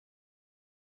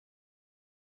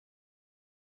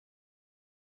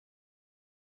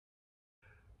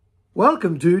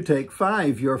Welcome to Take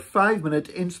 5, your 5-minute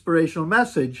inspirational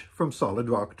message from Solid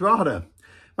Rock Drogheda.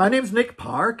 My name's Nick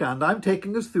Park and I'm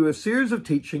taking us through a series of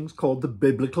teachings called the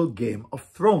Biblical Game of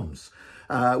Thrones.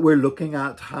 We're looking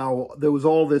at how there was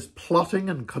all this plotting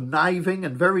and conniving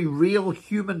and very real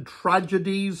human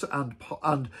tragedies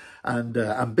and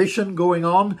ambition going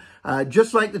on,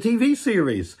 just like the TV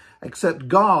series, except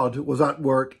God was at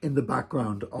work in the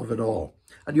background of it all.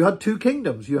 And you had two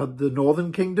kingdoms. You had the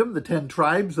northern kingdom, the 10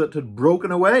 tribes that had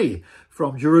broken away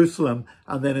from Jerusalem.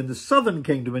 And then in the southern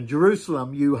kingdom in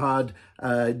Jerusalem, you had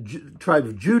tribe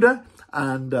of Judah.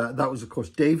 And that was, of course,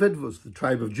 David was the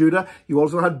tribe of Judah. You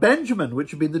also had Benjamin,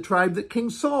 which had been the tribe that King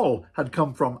Saul had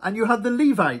come from. And you had the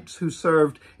Levites who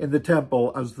served in the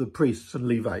temple as the priests and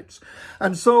Levites.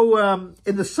 And so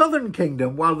in the southern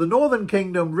kingdom, while the northern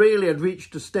kingdom really had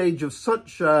reached a stage of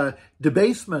such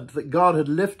debasement that God had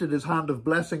lifted his hand of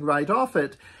blessing right off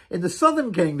it, in the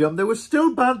southern kingdom, there were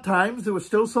still bad times, there were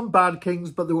still some bad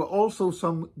kings, but there were also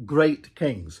some great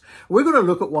kings. We're going to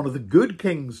look at one of the good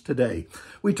kings today.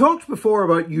 We talked before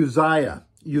about Uzziah.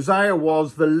 Uzziah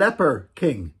was the leper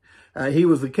king. He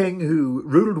was the king who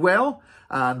ruled well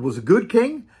and was a good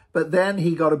king. But then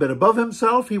he got a bit above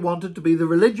himself. He wanted to be the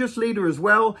religious leader as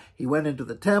well. He went into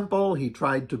the temple. He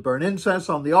tried to burn incense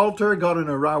on the altar, got in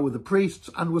a row with the priests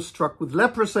and was struck with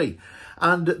leprosy.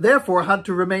 And therefore had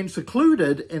to remain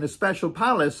secluded in a special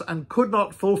palace and could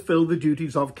not fulfill the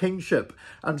duties of kingship.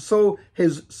 And so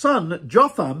his son,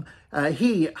 Jotham,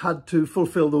 he had to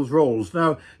fulfill those roles.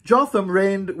 Now, Jotham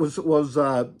reigned, was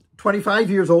 25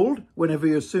 years old whenever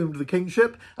he assumed the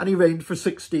kingship, and he reigned for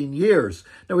 16 years.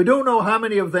 Now, we don't know how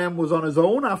many of them was on his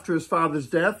own after his father's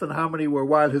death and how many were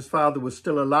while his father was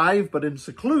still alive, but in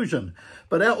seclusion.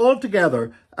 But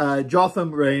altogether,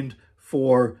 Jotham reigned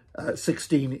for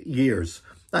 16 years.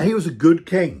 Now, he was a good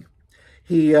king.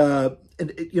 He saw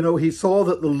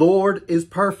that the Lord is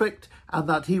perfect and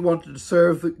that he wanted to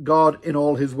serve God in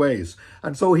all his ways.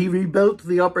 And so he rebuilt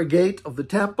the upper gate of the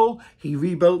temple. He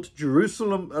rebuilt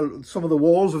Jerusalem, some of the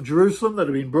walls of Jerusalem that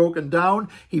had been broken down.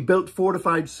 He built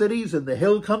fortified cities in the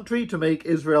hill country to make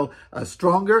Israel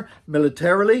stronger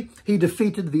militarily. He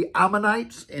defeated the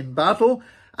Ammonites in battle.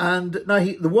 And now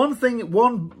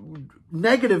one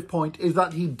negative point is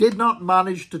that he did not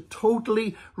manage to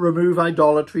totally remove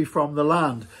idolatry from the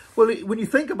land. Well, when you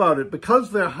think about it,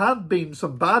 because there had been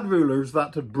some bad rulers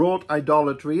that had brought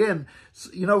idolatry in,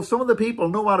 some of the people,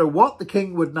 no matter what the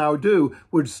king would now do,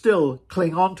 would still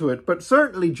cling on to it. But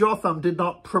certainly Jotham did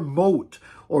not promote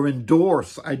or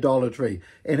endorse idolatry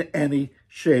in any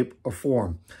shape or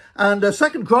form. And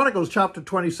 2 Chronicles chapter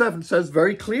 27 says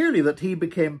very clearly that he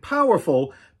became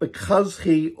powerful because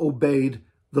he obeyed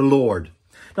the Lord.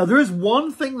 Now, there is one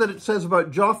thing that it says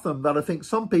about Jotham that I think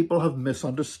some people have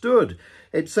misunderstood.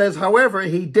 It says, however,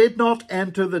 he did not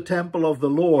enter the temple of the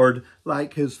Lord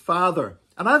like his father.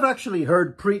 And I've actually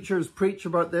heard preachers preach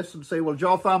about this and say, well,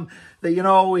 Jotham,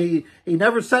 he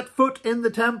never set foot in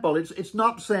the temple. It's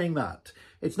not saying that.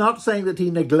 It's not saying that he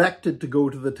neglected to go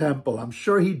to the temple. I'm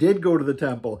sure he did go to the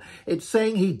temple. It's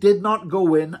saying he did not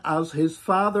go in as his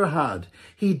father had.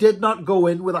 He did not go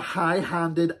in with a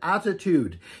high-handed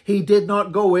attitude. He did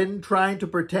not go in trying to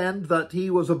pretend that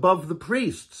he was above the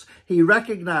priests. He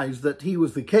recognized that he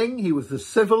was the king, he was the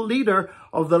civil leader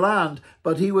of the land,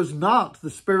 but he was not the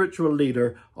spiritual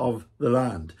leader of the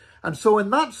land. And so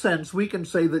in that sense, we can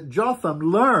say that Jotham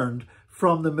learned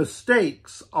from the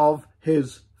mistakes of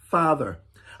his father.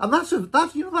 And that's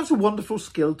a wonderful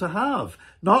skill to have,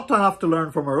 not to have to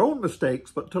learn from our own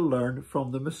mistakes, but to learn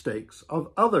from the mistakes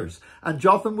of others. And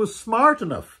Jotham was smart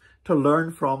enough to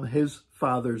learn from his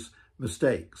father's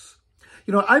mistakes.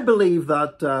 I believe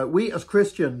that we as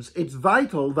Christians, it's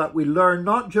vital that we learn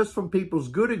not just from people's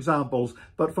good examples,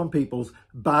 but from people's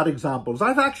bad examples.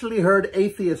 I've actually heard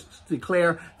atheists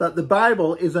declare that the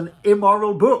Bible is an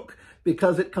immoral book,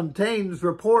 because it contains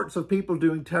reports of people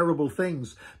doing terrible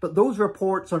things. But those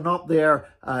reports are not there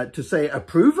to say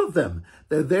approve of them.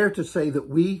 They're there to say that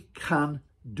we can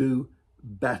do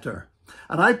better.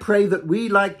 And I pray that we,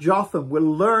 like Jotham,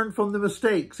 will learn from the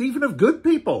mistakes, even of good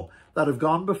people that have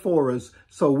gone before us,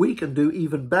 so we can do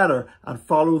even better and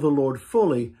follow the Lord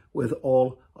fully with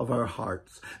all of our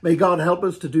hearts. May God help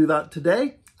us to do that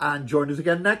today. And join us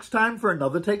again next time for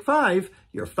another Take 5,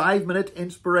 your 5-minute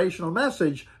inspirational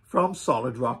message from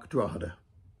Solid Rock Drogheda.